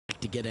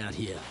to get out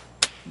here.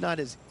 Not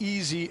as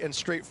easy and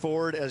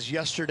straightforward as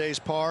yesterday's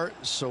par,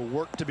 so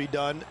work to be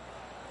done.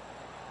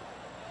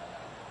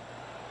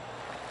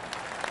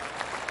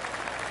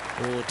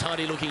 Oh,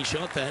 tidy looking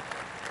shot that.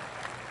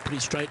 Pretty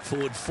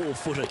straightforward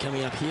 4-footer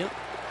coming up here.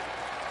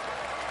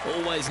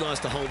 Always nice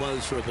to hold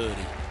those for a birdie.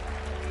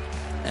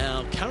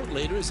 Our current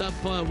leader is up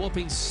by a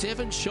whopping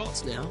 7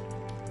 shots now.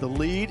 The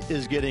lead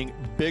is getting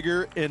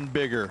bigger and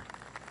bigger.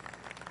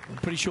 I'm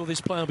pretty sure this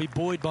player will be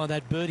buoyed by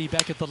that birdie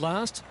back at the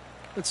last.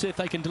 Let's see if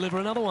they can deliver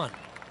another one.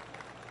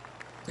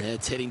 Yeah,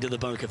 it's heading to the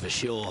bunker for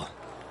sure.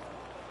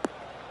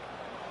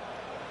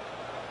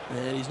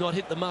 And he's not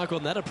hit the mark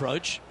on that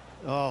approach.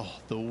 Oh,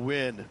 the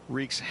wind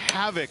wreaks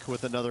havoc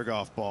with another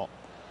golf ball.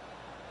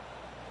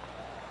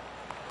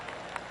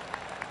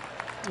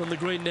 On the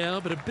green now,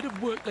 but a bit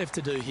of work left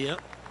to do here.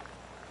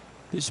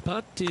 This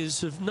putt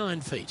is of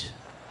 9 feet.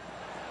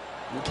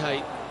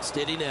 Okay,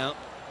 steady now.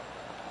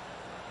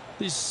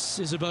 This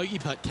is a bogey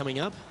putt coming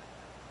up.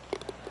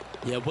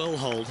 Yeah, well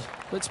hold.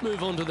 Let's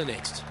move on to the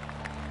next.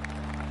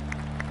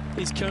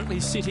 He's currently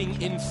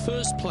sitting in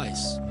first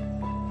place.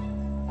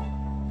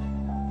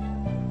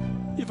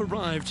 You've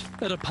arrived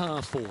at a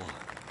par 4.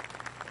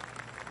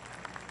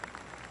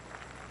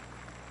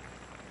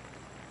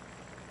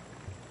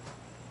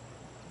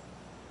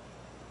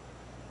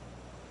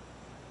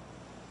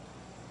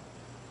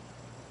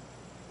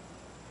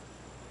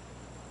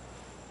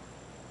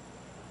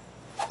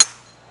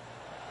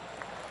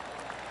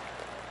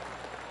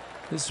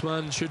 This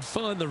one should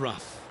find the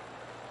rough.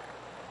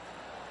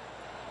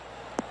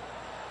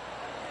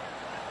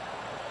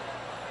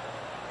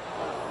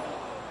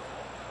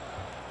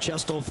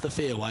 Just off the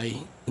fairway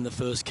in the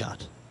first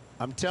cut.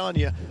 I'm telling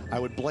you, I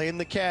would blame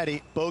the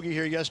caddy. Bogey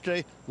here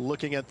yesterday,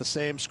 looking at the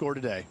same score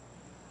today.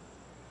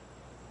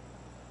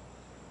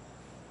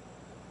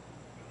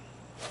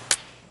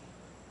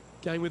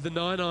 Going with the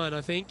 9-iron,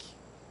 I think.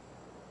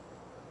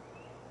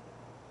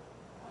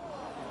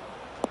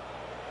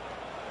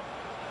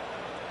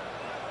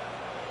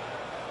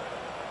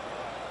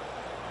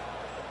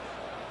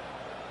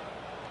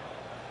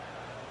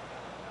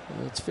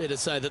 It's fair to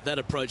say that that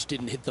approach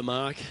didn't hit the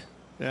mark.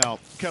 Now,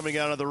 coming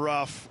out of the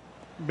rough,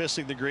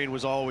 missing the green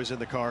was always in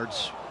the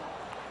cards.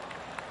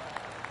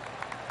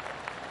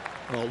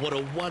 Oh, what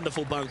a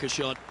wonderful bunker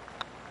shot.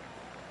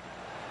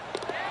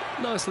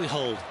 Nicely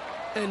holed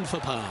and for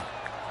par.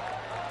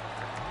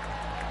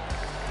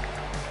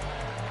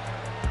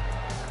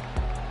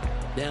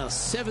 Now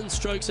 7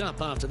 strokes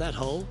up after that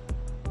hole.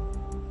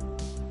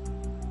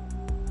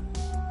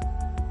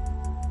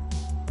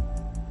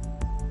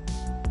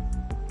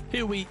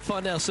 Here we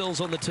find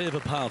ourselves on the tee of a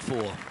par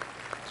 4.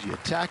 Do you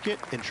attack it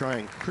and try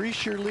and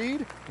increase your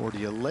lead, or do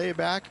you lay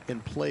back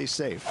and play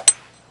safe?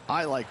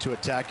 I like to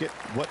attack it.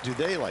 What do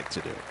they like to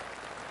do?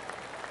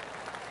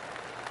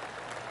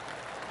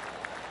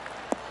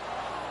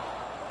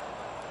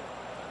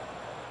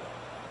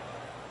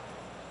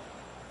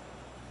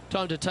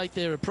 Time to take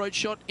their approach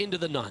shot into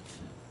the 9th.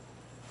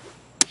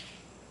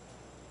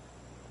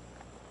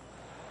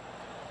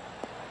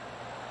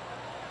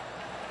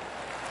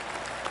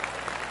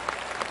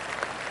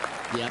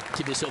 Yeah,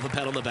 give yourself a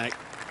pat on the back.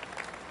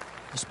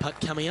 This putt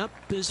coming up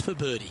is for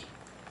birdie.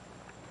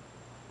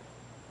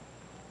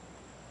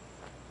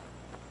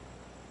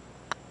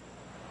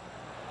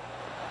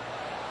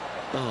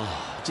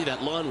 Oh, gee,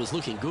 that line was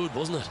looking good,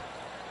 wasn't it?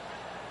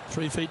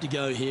 3 feet to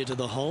go here to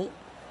the hole.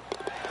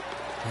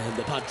 And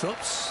the putt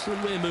drops,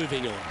 and we're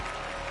moving on.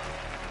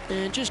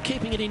 And just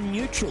keeping it in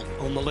neutral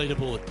on the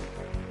leaderboard.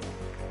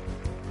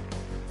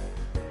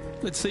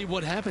 Let's see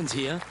what happens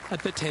here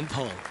at the 10th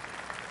hole.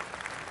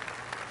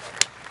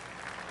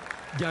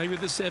 Going with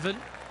the 7.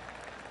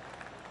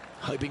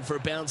 Hoping for a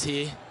bounce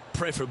here,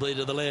 preferably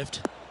to the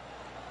left.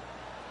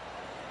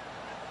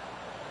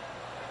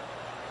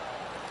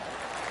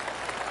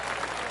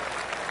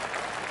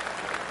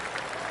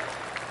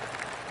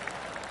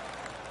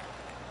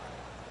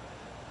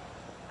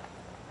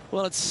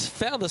 Well, it's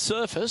found the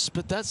surface,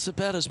 but that's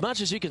about as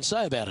much as you can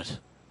say about it.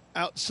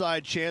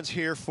 Outside chance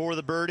here for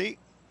the birdie.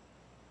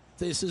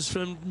 This is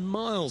from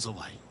miles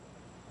away.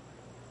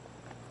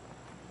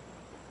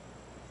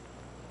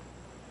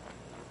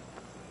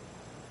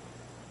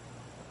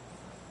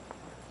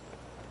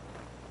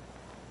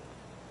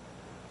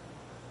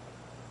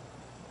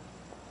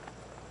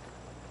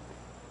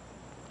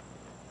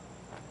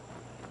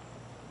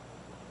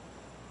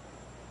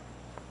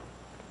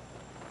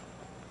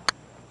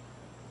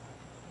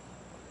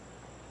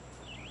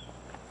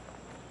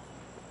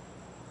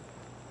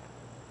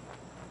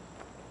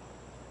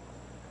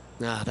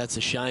 Ah, that's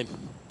a shame.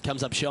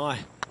 Comes up shy.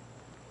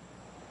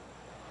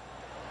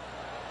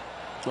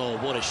 Oh,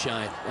 what a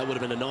shame. That would have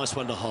been a nice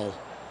one to hole.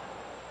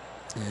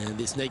 And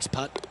this next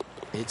putt,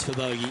 it's for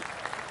bogey.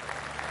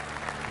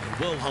 And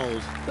well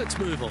holed. Let's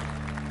move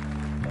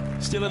on.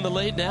 Still in the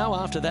lead now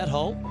after that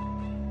hole.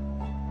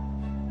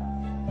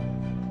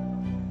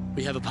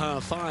 We have a par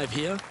 5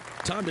 here.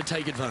 Time to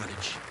take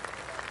advantage.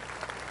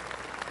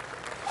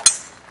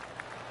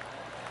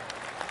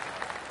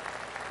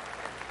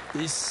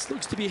 This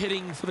looks to be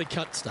heading for the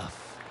cut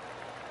stuff.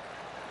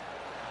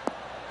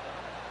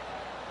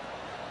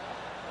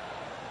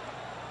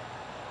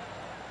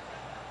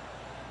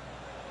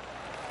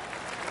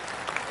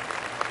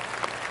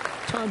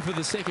 Time for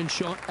the second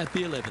shot at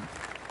the 11th.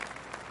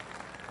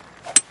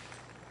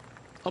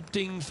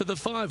 Opting for the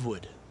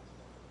 5-wood.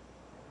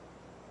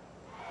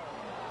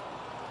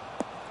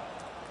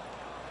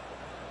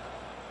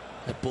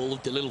 That ball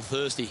looked a little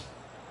thirsty.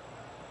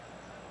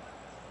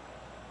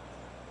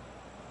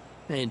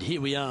 And here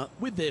we are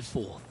with their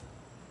 4th.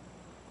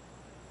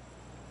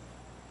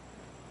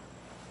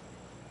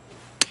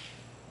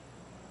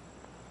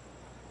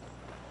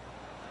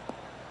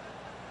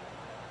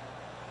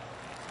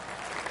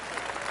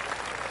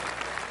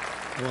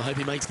 Well, I hope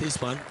he makes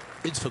this one.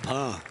 It's for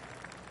par.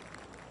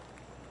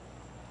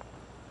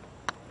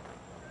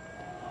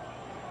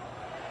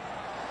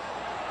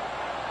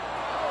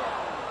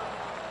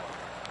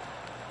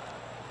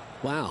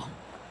 Wow,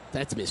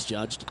 that's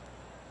misjudged.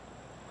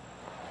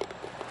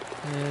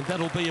 And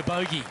that'll be a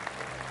bogey.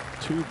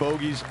 2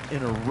 bogeys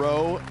in a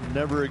row,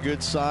 never a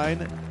good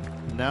sign.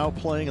 Now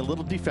playing a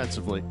little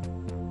defensively.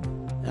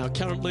 Our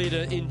current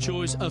leader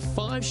enjoys a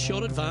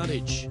 5-shot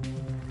advantage.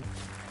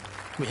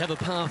 We have a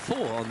par 4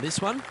 on this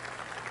one.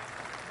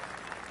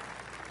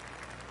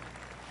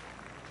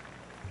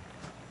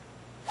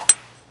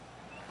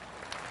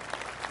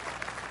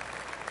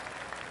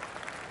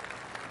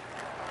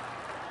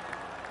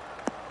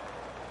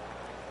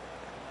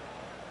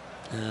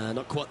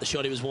 Not quite the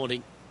shot he was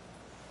wanting.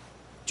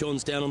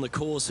 John's down on the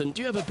course, and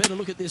do you have a better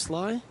look at this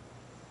lie?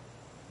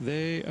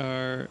 They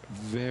are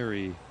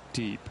very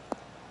deep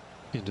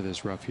into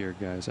this rough here,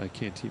 guys. I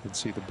can't even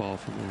see the ball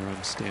from where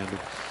I'm standing.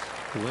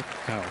 Look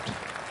out.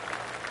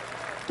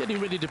 Getting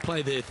ready to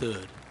play their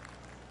 3rd.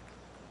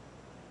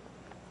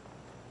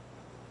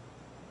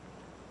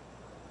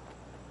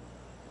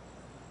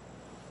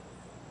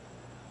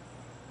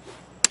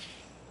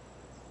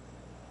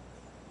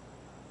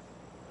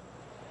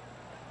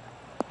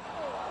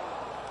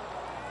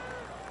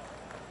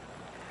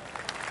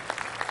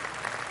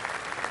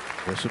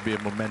 This would be a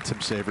momentum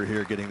saver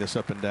here, getting this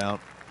up and down.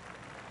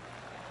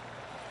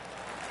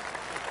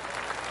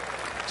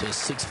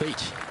 Just 6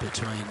 feet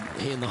between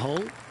he and the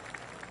hole.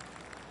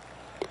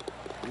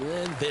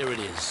 And there it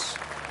is.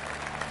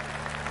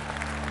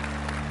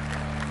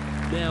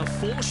 Now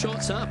 4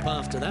 shots up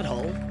after that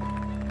hole.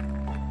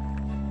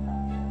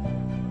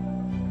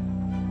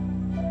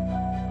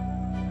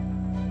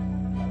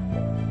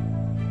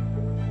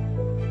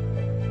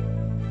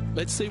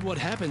 Let's see what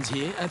happens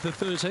here at the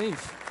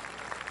 13th.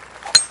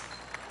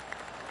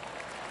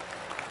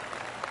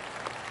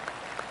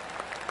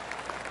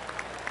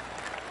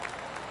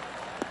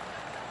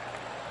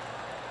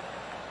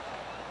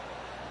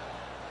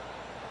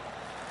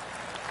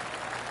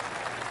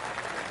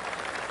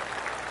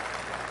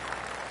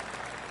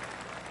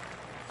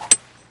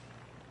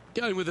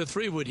 Going with a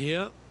 3-wood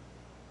here.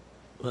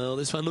 Well,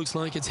 this one looks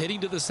like it's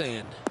heading to the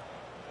sand.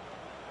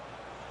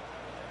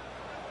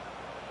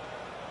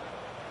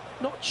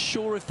 Not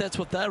sure if that's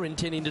what they're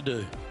intending to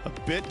do. A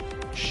bit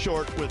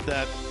short with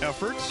that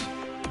effort.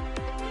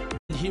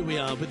 And here we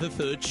are with the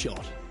 3rd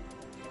shot.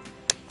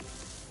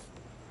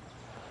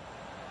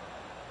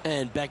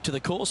 And back to the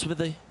course with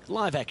the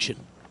live action.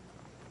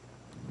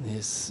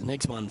 This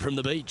next one from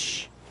the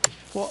beach.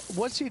 Well,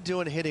 what's he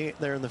doing hitting it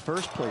there in the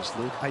first place,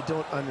 Luke? I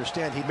don't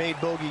understand. He made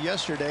bogey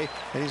yesterday,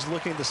 and he's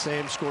looking the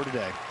same score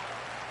today.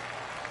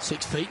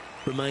 6 feet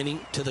remaining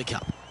to the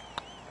cup.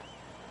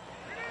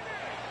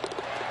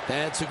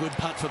 That's a good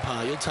putt for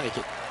par. You'll take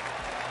it.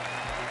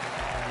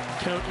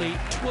 Currently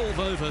 12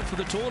 over for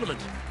the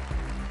tournament.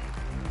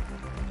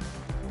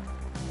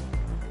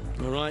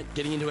 All right,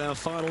 getting into our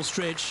final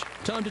stretch.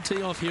 Time to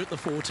tee off here at the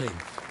 14th.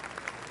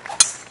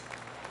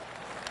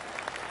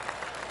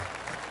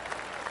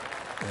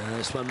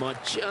 This one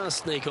might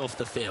just sneak off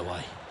the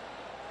fairway.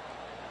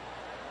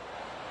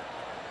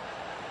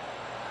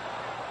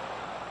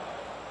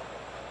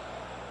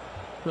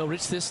 Well,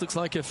 Rich, this looks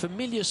like a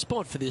familiar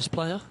spot for this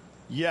player.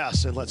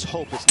 Yes, and let's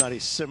hope it's not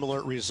as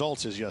similar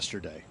results as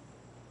yesterday.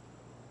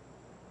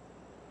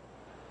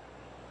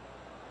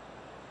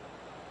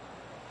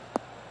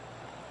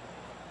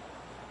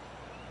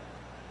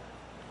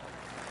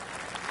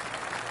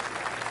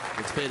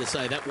 It's fair to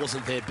say that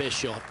wasn't their best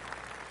shot.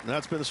 And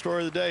that's been the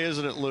story of the day,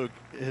 isn't it, Luke?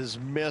 Has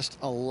missed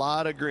a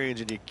lot of greens,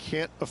 and you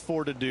can't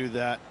afford to do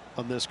that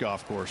on this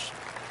golf course.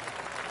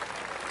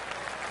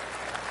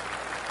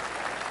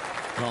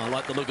 Oh, I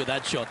like the look of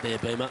that shot there,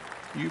 Beamer.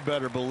 You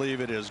better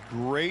believe it is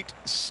great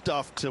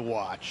stuff to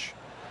watch.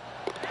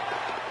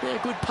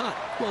 Yeah, good putt.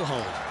 Well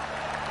hold.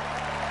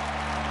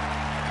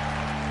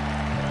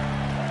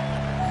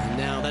 And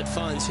now that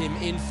finds him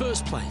in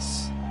first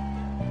place.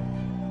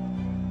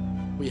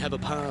 We have a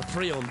par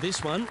 3 on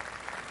this one.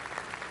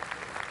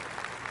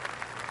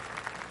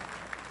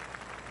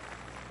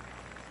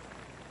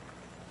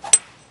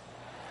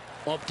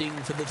 Opting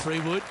for the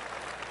 3-wood.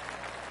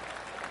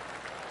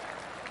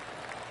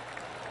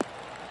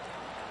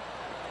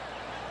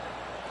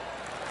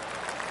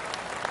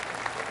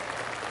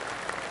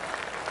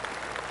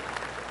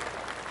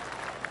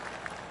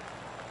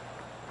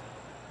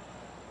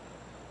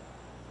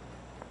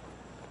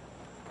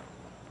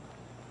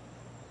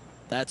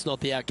 That's not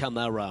the outcome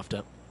they were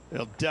after.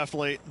 Well,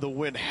 definitely the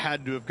wind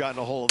had to have gotten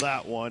a hold of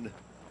that one.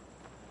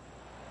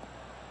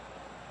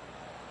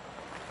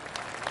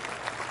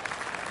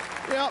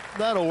 Yep,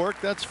 that'll work.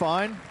 That's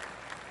fine.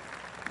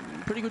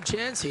 Pretty good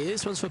chance here.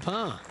 This one's for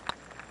par.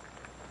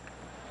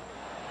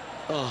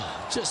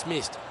 Oh, just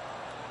missed.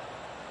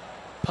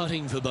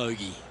 Putting for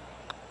bogey.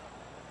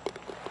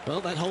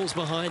 Well, that hole's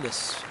behind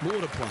us. More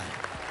to play.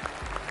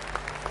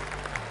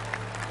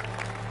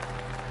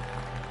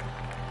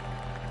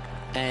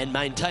 And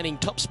maintaining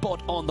top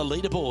spot on the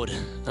leaderboard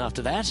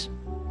after that.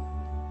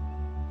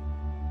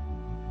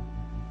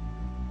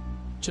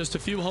 Just a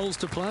few holes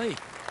to play.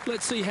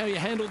 Let's see how you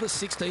handle the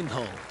 16th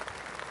hole.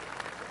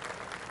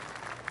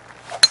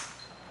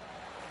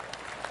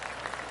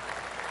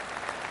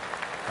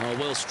 Oh,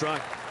 well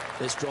struck.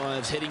 This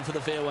drive's heading for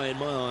the fairway in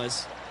my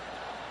eyes.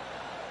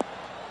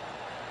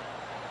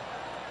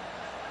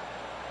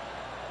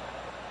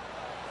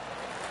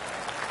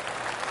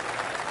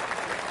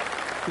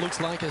 Looks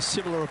like a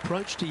similar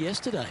approach to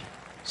yesterday.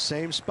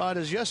 Same spot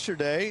as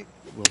yesterday.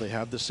 Will they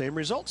have the same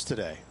results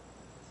today?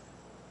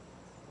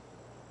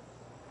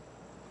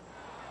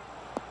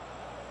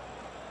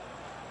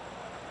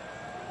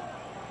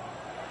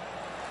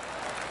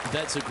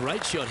 That's a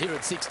great shot here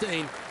at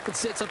 16. It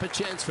sets up a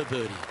chance for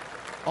birdie.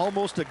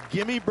 Almost a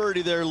gimme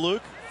birdie there,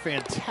 Luke.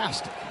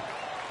 Fantastic.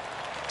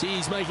 Gee,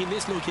 he's making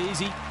this look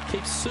easy.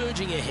 Keeps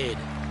surging ahead.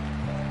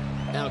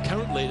 Our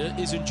current leader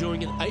is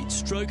enjoying an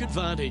 8-stroke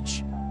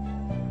advantage.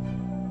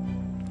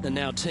 And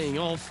now teeing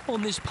off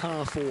on this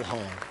par 4 hole.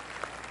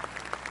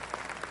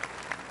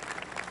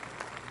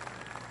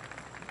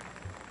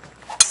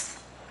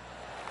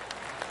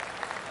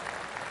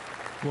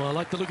 Well, I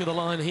like the look of the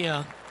line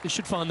here. This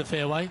should find the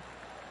fairway.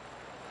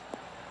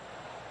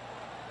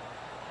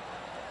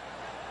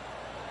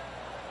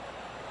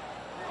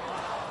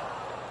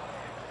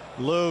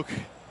 Luke,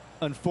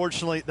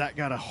 unfortunately, that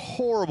got a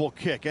horrible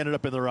kick. Ended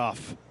up in the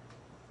rough.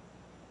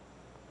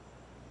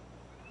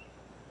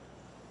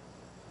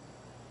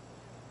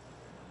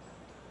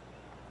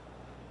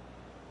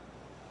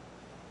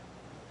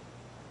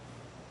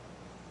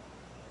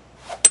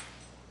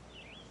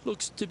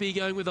 Looks to be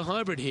going with a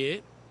hybrid here.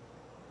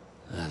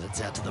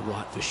 That's out to the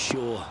right for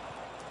sure.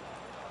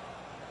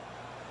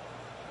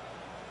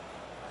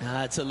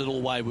 It's a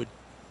little wayward.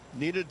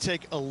 Needed to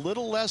take a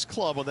little less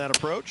club on that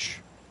approach.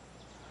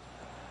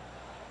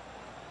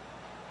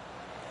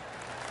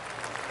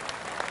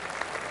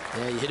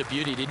 Yeah, you hit a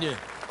beauty, didn't you?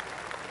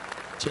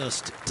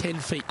 Just 10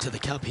 feet to the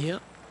cup here.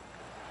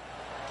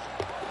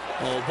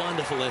 Oh,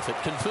 wonderful effort.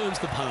 Confirms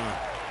the par.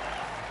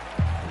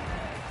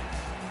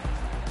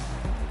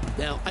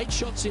 Now 8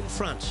 shots in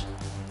front.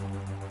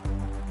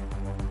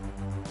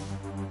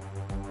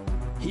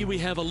 Here we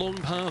have a long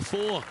par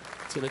 4.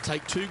 It's going to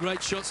take 2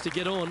 great shots to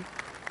get on.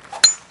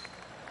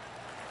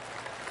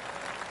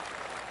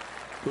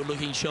 Good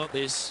looking shot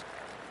this.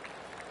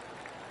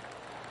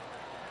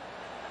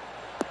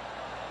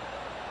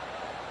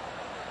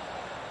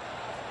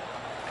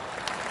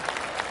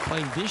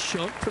 Playing this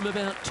shot from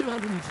about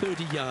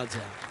 230 yards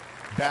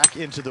out. Back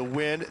into the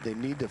wind. They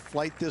need to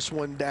flight this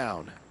one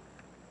down.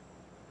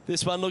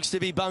 This one looks to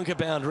be bunker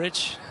bound,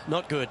 Rich.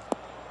 Not good.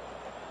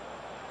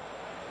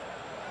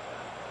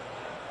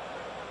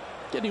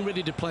 Getting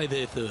ready to play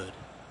their third.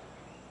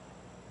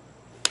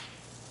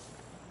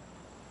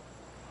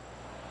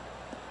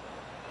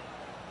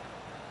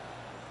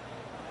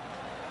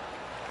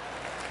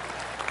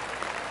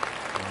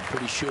 I'm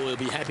pretty sure he'll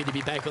be happy to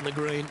be back on the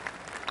green.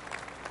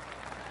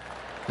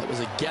 That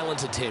was a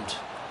gallant attempt.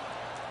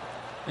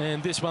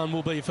 And this one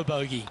will be for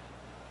bogey.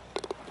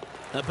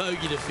 A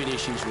bogey to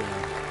finish his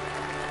round.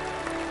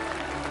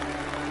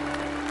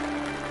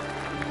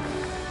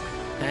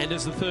 And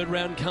as the third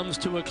round comes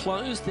to a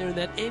close, they're in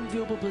that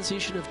enviable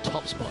position of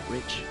top spot,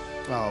 Rich.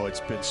 Oh, it's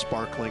been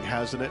sparkling,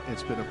 hasn't it?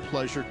 It's been a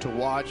pleasure to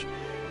watch.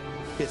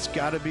 It's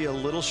got to be a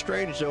little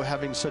strange, though,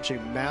 having such a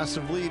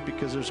massive lead,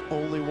 because there's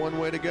only one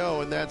way to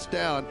go, and that's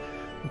down.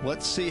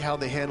 Let's see how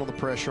they handle the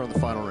pressure on the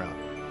final round.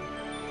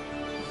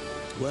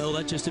 Well,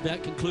 that just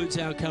about concludes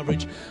our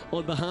coverage.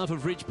 On behalf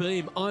of Rich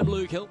Beam, I'm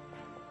Luke Hill.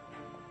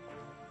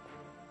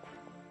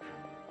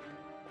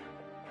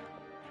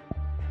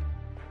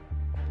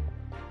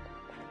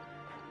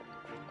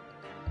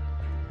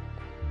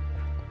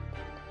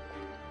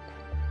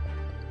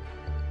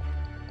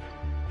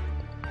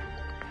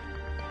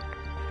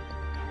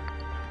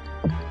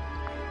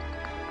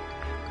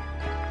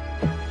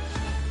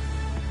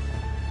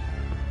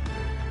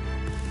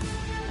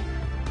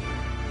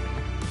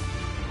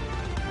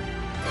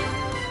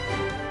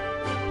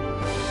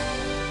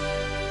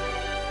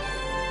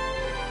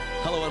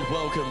 Hello and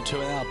welcome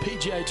to our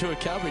PGA Tour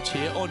coverage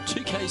here on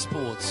 2K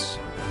Sports.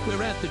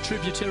 We're at the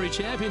Tributary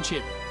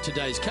Championship.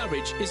 Today's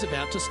coverage is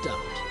about to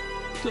start.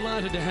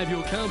 Delighted to have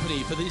your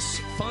company for this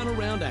final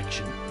round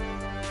action.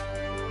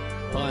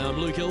 Hi, I'm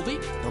Luke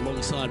Elvey,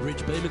 alongside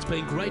Rich Beam. It's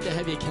been great to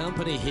have your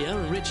company here.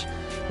 And Rich,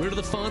 we're to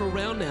the final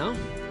round now.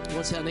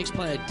 What's our next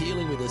player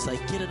dealing with as they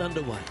get it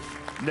underway?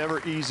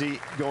 Never easy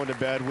going to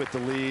bed with the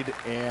lead,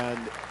 and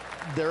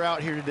they're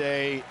out here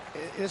today.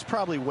 It's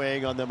probably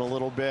weighing on them a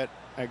little bit.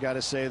 I got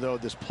to say, though,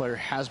 this player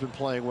has been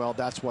playing well.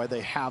 That's why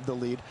they have the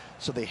lead.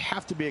 So they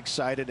have to be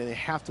excited, and they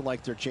have to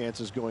like their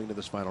chances going to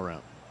this final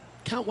round.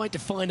 Can't wait to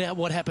find out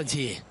what happens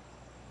here.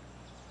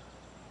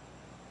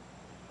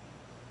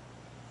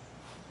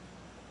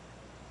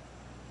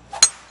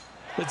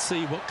 Let's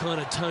see what kind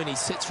of tone he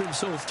sets for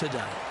himself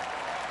today.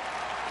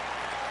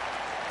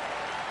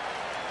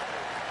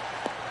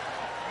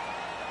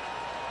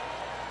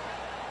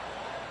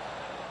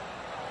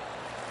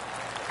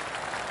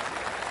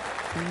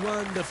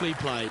 Wonderfully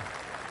played.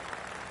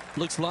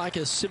 Looks like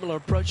a similar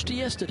approach to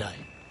yesterday.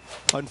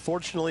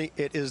 Unfortunately,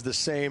 it is the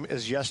same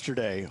as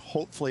yesterday.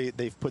 Hopefully,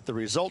 they've put the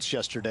results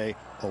yesterday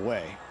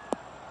away.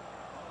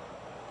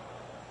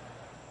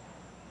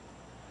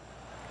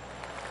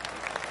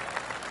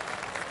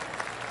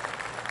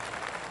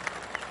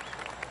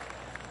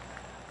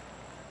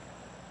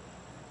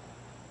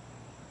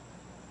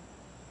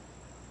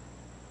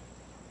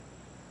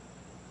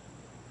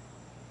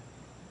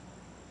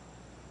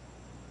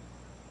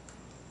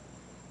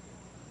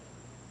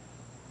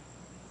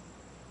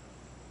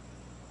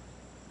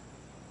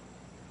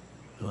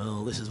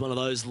 Well, this is one of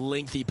those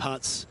lengthy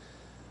putts.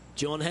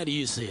 John, how do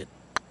you see it?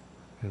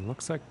 It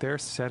looks like they're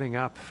setting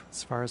up,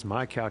 as far as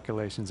my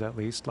calculations at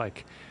least,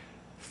 like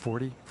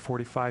 40,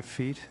 45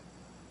 feet.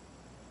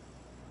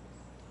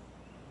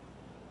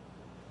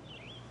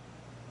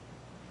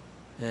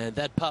 And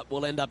that putt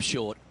will end up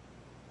short.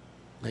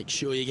 Make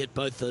sure you get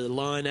both the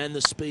line and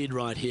the speed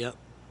right here.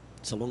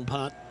 It's a long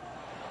putt.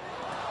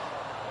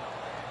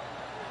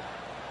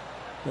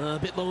 A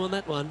bit long on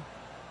that one.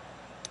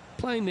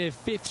 Playing their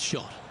fifth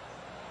shot.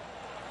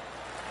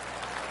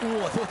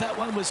 Oh, I thought that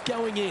one was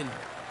going in.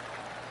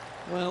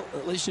 Well,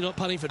 at least you're not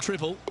putting for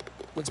triple.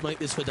 Let's make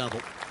this for double.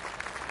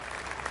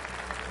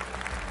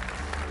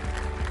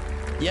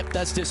 Yep,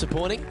 that's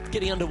disappointing.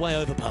 Getting underway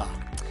over par.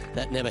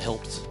 That never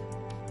helps.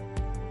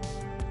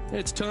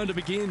 It's time to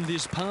begin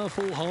this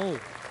par-4 hole.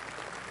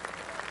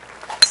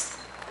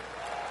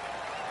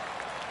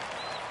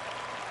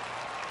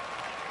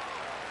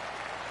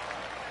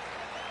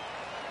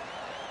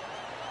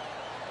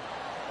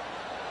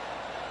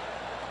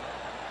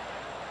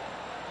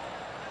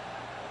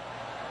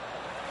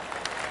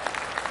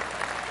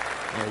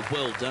 Oh,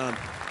 well done.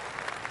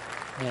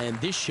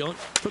 And this shot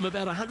from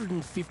about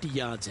 150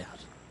 yards out.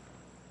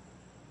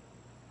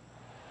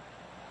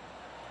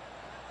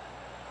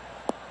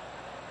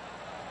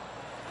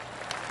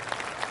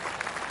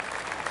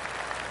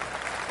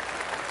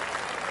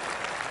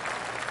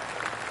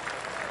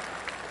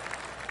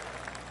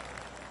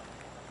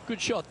 Good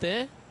shot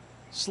there.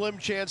 Slim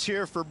chance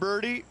here for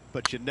birdie,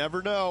 but you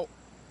never know.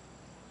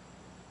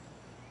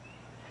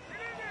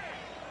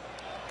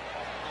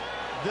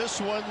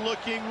 This one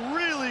looking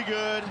really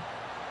good.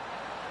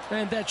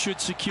 And that should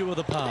secure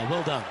the par.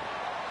 Well done.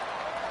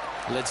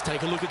 Let's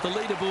take a look at the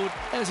leaderboard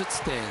as it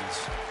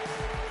stands.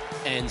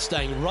 And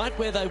staying right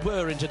where they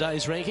were in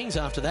today's rankings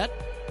after that.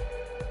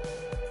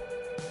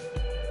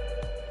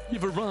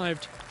 You've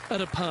arrived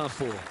at a par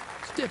 4.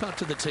 Step up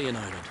to the tee and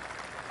own it.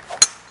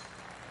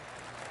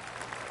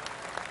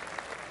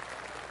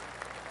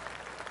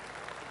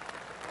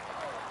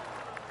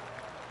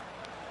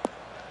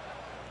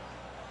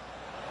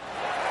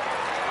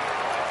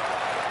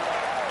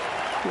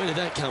 Where did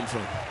that come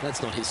from?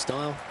 That's not his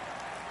style.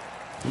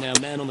 Now,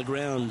 man on the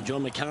ground,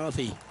 John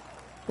McCarthy.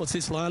 What's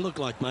this lie look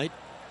like, mate?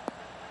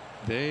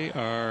 They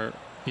are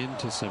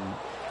into some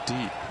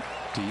deep,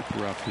 deep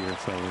rough here,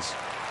 fellas.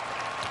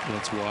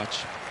 Let's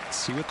watch,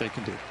 see what they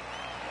can do.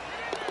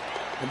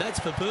 And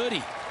that's for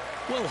birdie.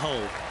 Well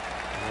holed.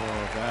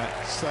 Oh,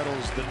 that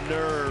settles the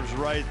nerves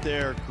right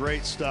there.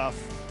 Great stuff.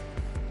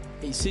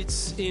 He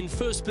sits in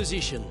first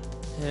position.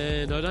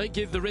 And I don't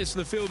give the rest of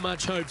the field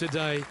much hope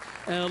today.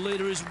 Our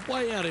leader is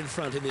way out in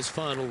front in this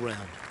final round.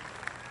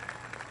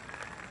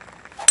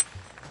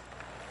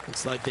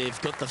 Looks like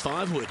they've got the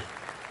 5-wood.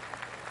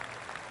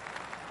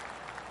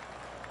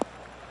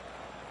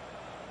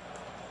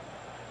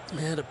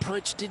 That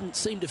approach didn't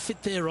seem to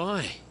fit their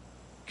eye.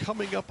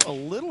 Coming up a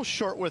little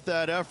short with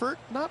that effort.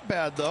 Not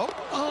bad, though.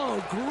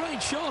 Oh,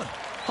 great shot.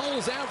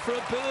 Holes out for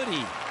a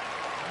birdie.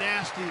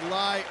 Nasty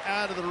lie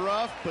out of the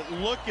rough, but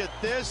look at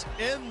this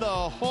in the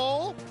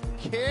hole.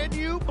 Can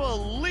you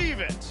believe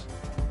it?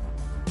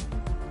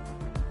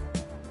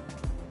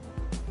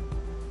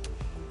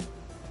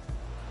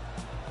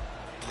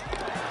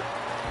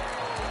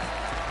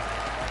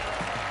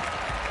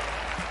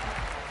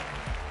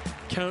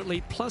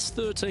 Currently plus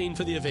 13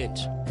 for the event.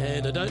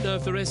 And I don't know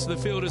if the rest of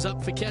the field is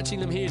up for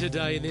catching them here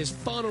today in this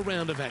final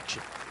round of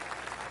action.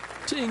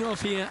 Teeing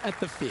off here at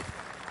the 5th.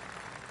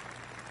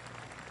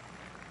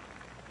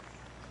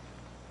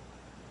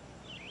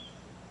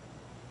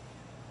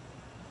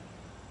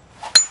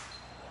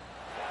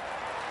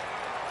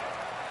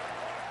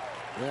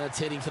 That's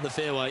heading for the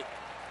fairway.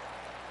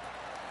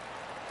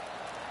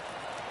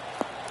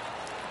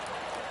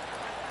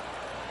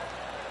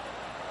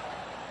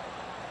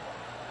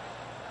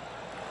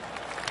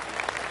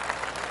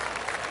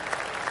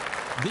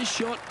 This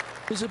shot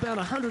is about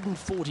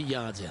 140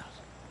 yards out.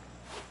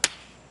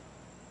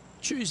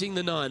 Choosing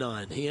the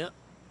 9-iron here.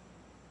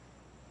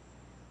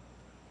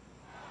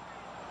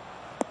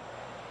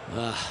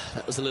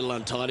 That was a little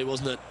untidy,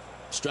 wasn't it?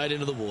 Straight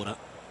into the water.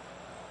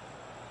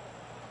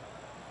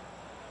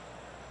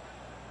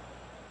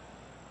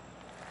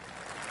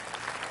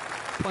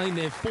 Playing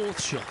their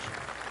fourth shot.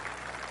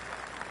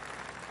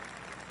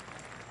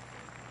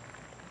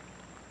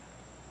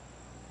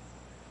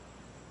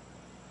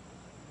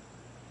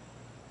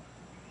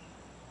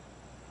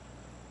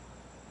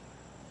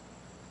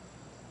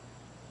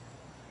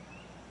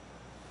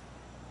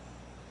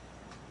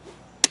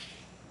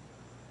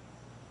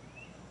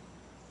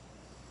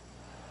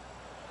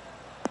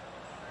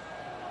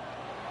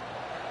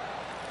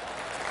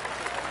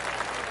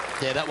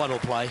 Yeah, that one will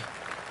play.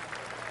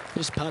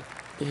 This putt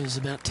is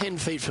about 10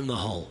 feet from the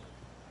hole.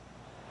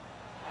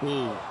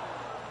 Ooh.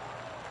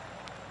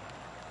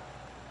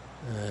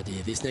 Oh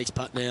dear, this next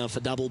putt now for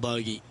double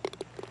bogey.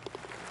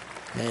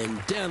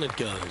 And down it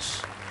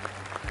goes.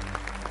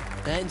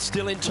 And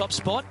still in top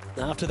spot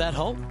after that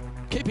hole.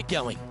 Keep it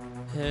going.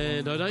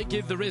 And I don't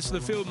give the rest of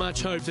the field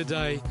much hope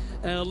today.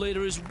 Our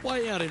leader is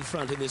way out in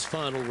front in this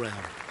final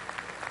round.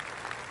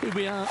 Here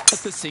we are at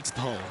the 6th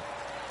hole.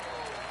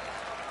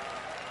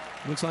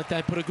 Looks like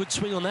they put a good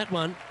swing on that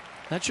one.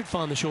 That should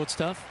find the short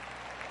stuff.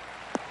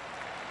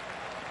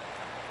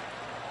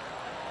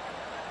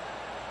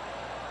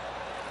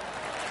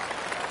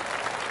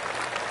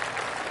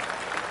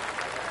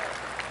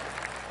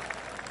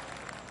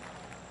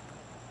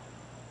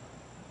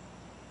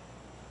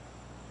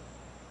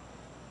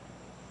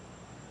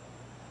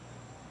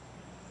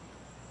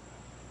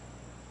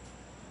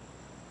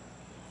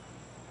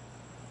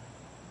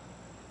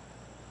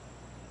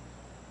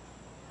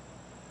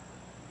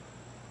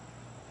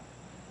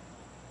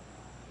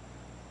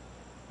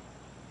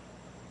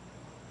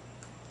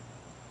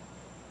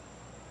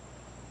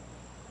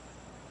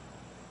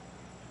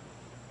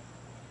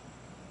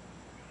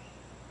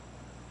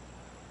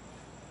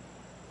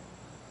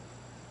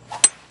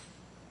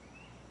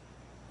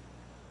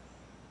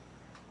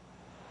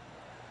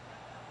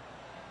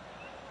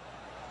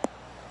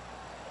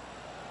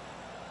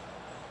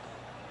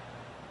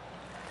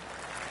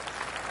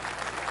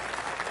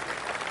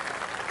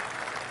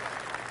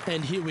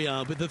 And here we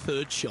are with the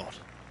 3rd shot.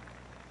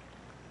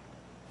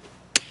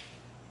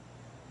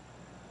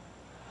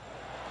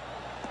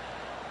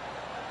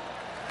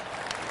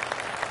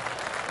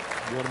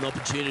 What an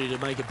opportunity to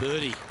make a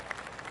birdie.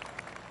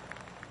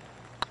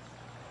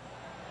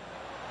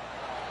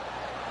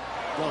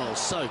 Oh,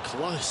 so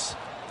close.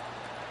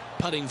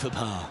 Putting for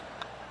par.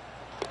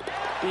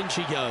 In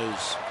she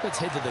goes. Let's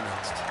head to the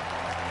next.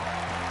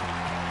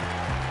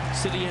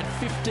 Sitting at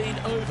 15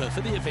 over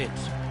for the event.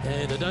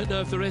 And I don't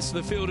know if the rest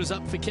of the field is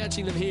up for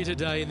catching them here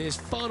today in this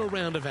final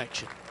round of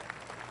action.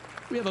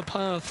 We have a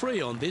par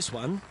 3 on this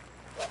one.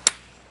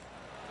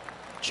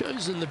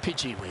 Chosen the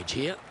pitching wedge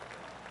here.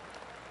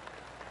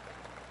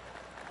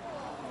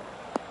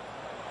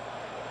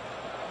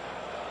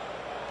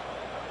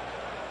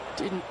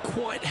 Didn't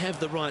quite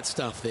have the right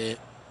stuff there.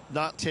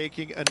 Not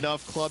taking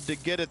enough club to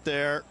get it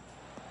there.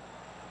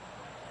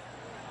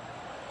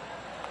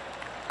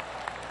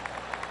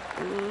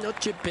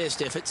 Not your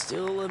best effort.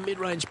 Still a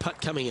mid-range putt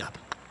coming up.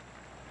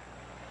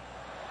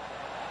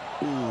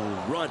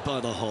 Ooh, right by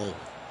the hole.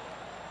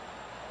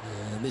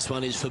 And this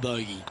one is for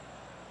bogey.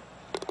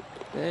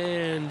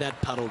 And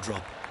that putt will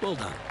drop. Well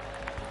done.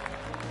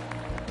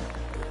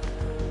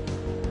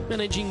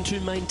 Managing to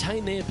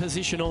maintain their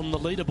position on the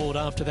leaderboard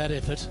after that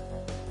effort.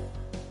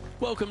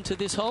 Welcome to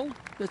this hole.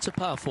 It's a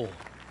par 4.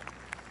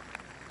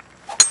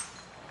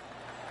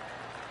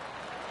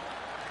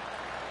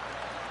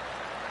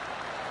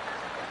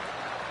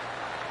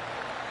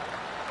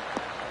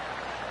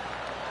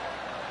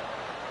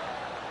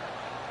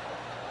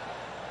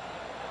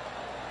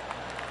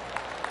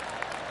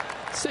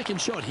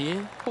 Second shot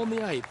here on the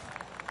 8th.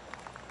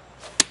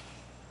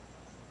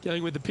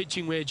 Going with the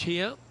pitching wedge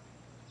here.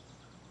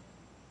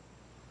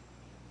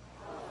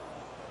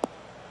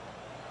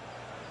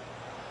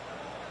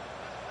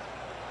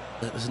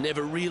 That was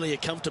never really a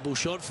comfortable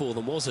shot for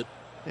them, was it?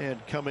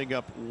 And coming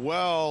up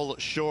well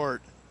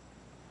short.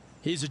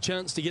 Here's a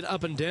chance to get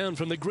up and down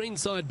from the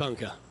greenside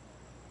bunker.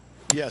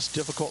 Yes,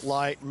 difficult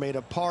light. Made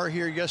a par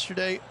here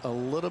yesterday. A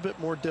little bit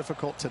more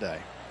difficult today.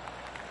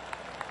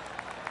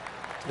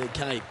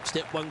 Okay,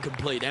 step 1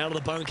 complete. Out of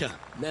the bunker.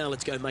 Now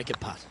let's go make a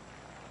putt.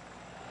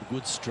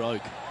 Good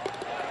stroke.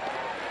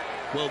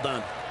 Well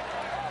done.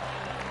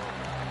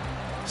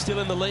 Still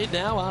in the lead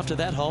now after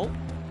that hole.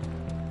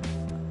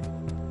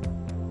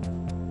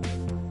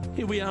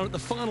 Here we are at the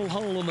final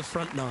hole on the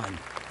front 9.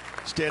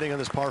 Standing on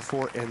this par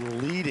 4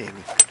 and leading.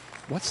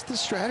 What's the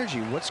strategy?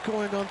 What's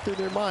going on through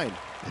their mind?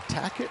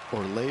 Attack it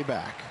or lay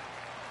back?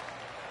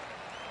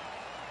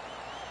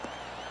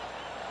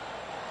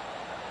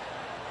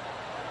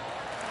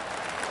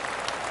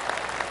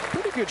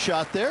 Pretty good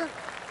shot there.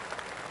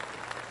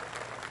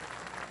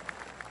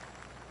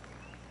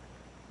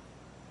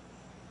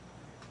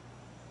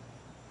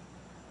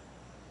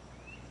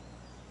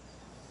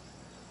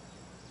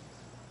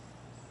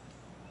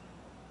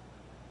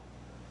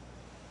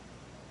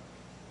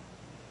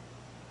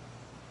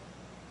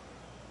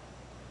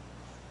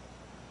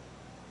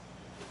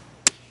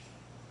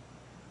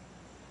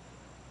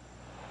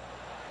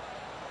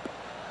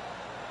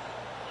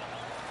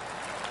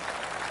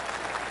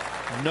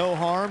 No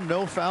harm,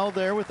 no foul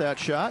there with that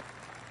shot.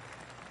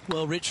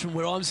 Well, Rich, from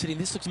where I'm sitting,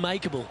 this looks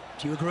makeable.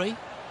 Do you agree?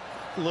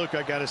 Look,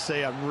 I got to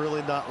say, I'm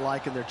really not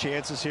liking their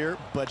chances here,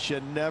 but you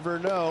never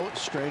know.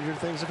 Stranger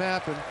things have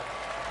happened.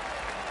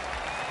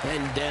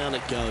 And down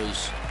it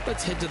goes.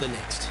 Let's head to the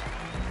next.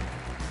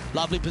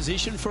 Lovely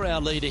position for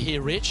our leader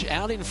here, Rich.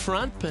 Out in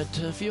front, but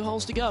a few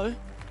holes to go.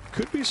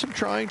 Could be some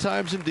trying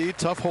times indeed.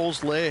 Tough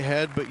holes lay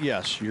ahead, but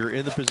yes, you're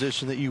in the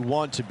position that you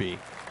want to be,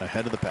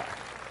 ahead of the pack.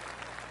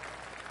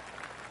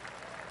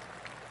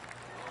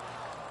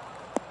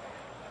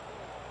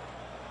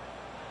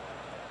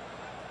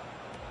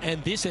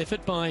 And this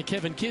effort by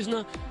Kevin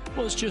Kisner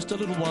was just a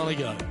little while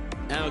ago.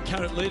 Our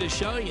current leader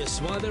showing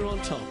us why they're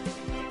on top.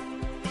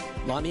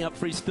 Lining up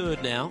for his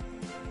third now.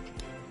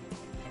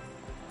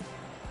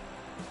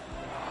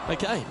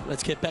 Okay,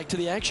 let's get back to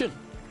the action.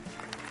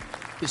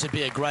 This would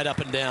be a great up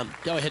and down.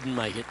 Go ahead and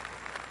make it.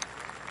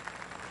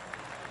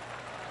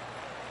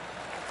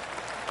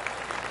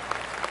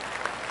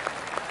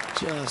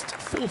 Just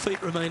 4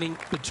 feet remaining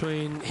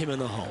between him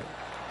and the hole.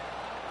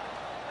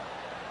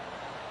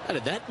 How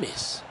did that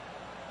miss?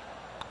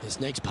 His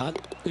next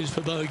putt is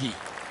for bogey.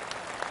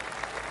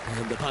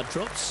 And the putt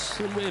drops,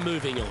 and we're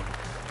moving on.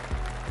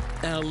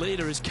 Our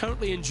leader is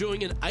currently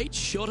enjoying an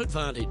 8-shot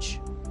advantage.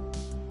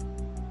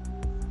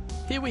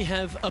 Here we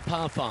have a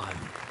par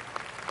 5.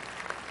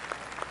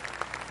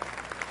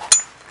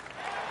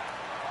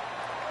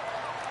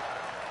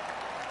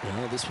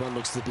 Now this one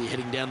looks to be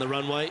heading down the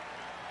runway.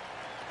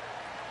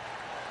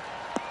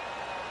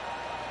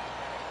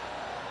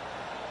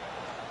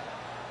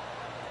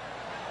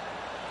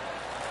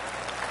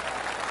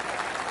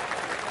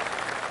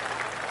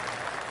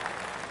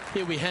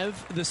 Here we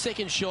have the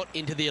second shot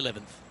into the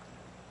 11th.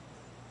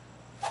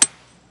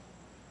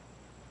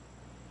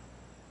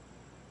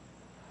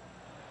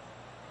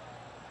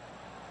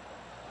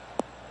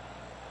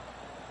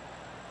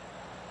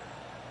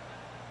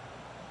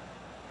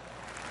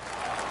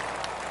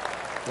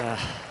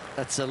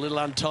 That's a little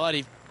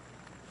untidy.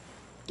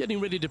 Getting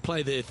ready to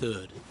play their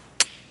third.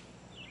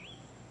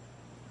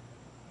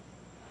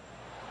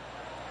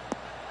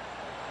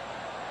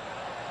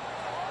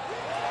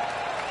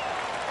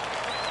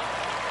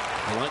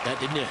 I like that,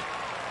 didn't you?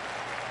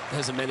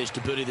 Hasn't managed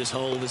to birdie this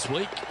hole this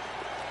week.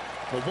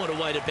 But what a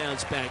way to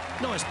bounce back.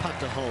 Nice putt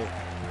to hole.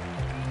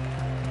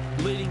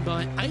 Leading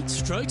by 8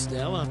 strokes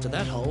now after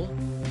that hole.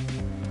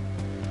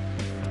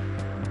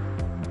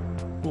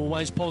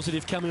 Always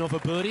positive coming off a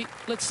birdie.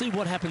 Let's see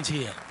what happens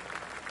here.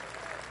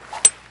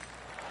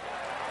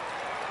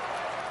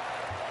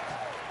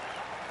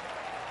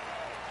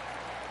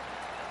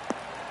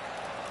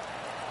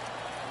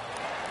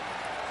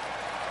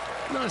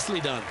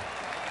 Nicely done.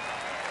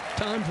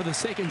 Time for the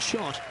second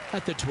shot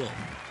at the 12.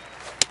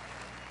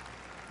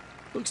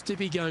 Looks to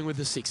be going with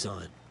the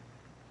 6-iron.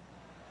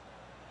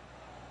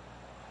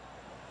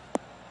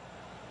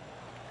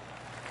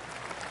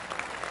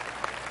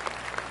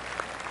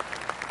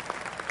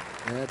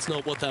 That's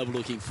not what they were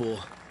looking for.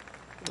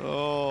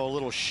 Oh, a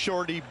little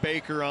shorty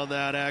Baker on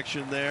that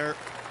action there.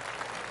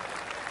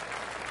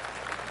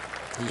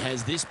 He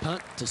has this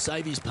putt to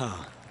save his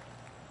par.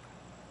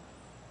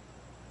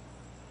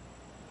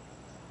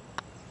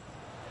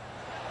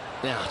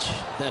 Ouch,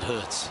 that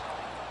hurts.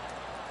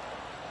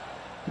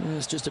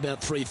 It's just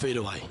about 3 feet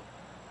away.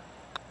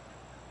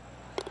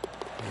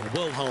 Yeah,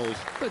 well holed.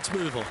 Let's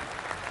move on.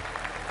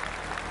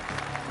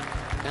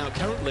 Our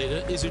current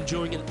leader is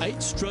enjoying an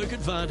 8-stroke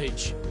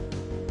advantage.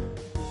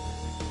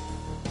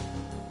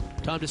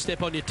 Time to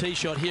step on your tee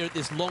shot here at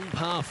this long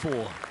par 4.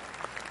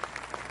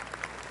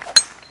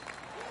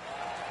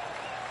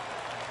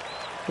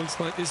 Looks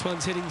like this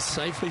one's heading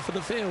safely for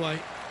the fairway.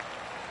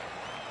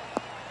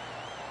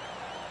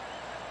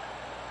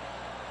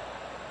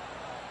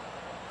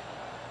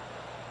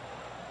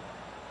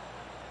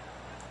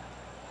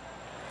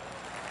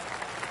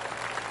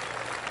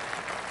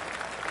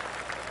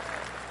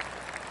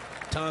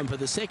 Time for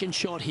the second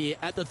shot here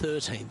at the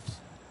 13th.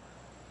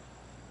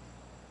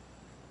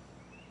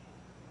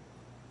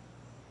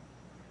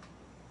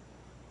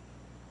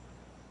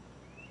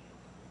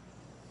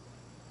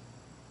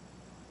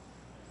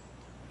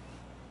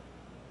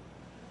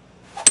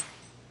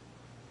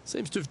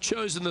 Seems to have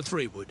chosen the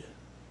 3-wood.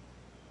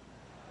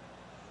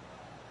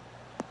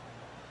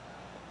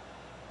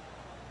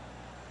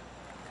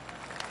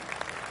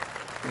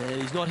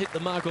 And he's not hit the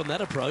mark on that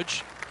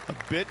approach. A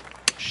bit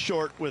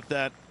short with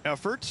that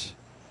effort.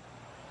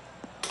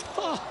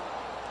 Oh.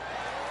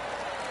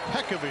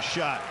 Heck of a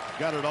shot.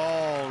 Got it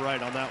all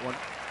right on that one.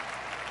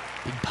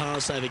 Big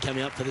par saver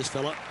coming up for this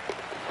fella.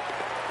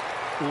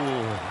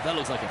 Ooh, that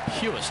looks like a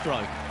pure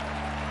stroke.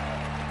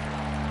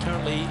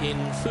 Currently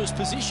in first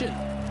position.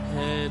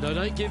 And I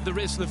don't give the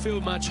rest of the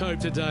field much hope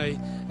today.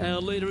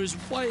 Our leader is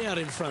way out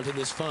in front in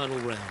this final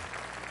round.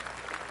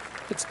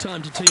 It's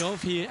time to tee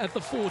off here at the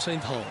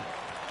 14th hole.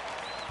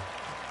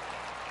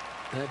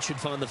 That should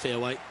find the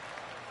fairway.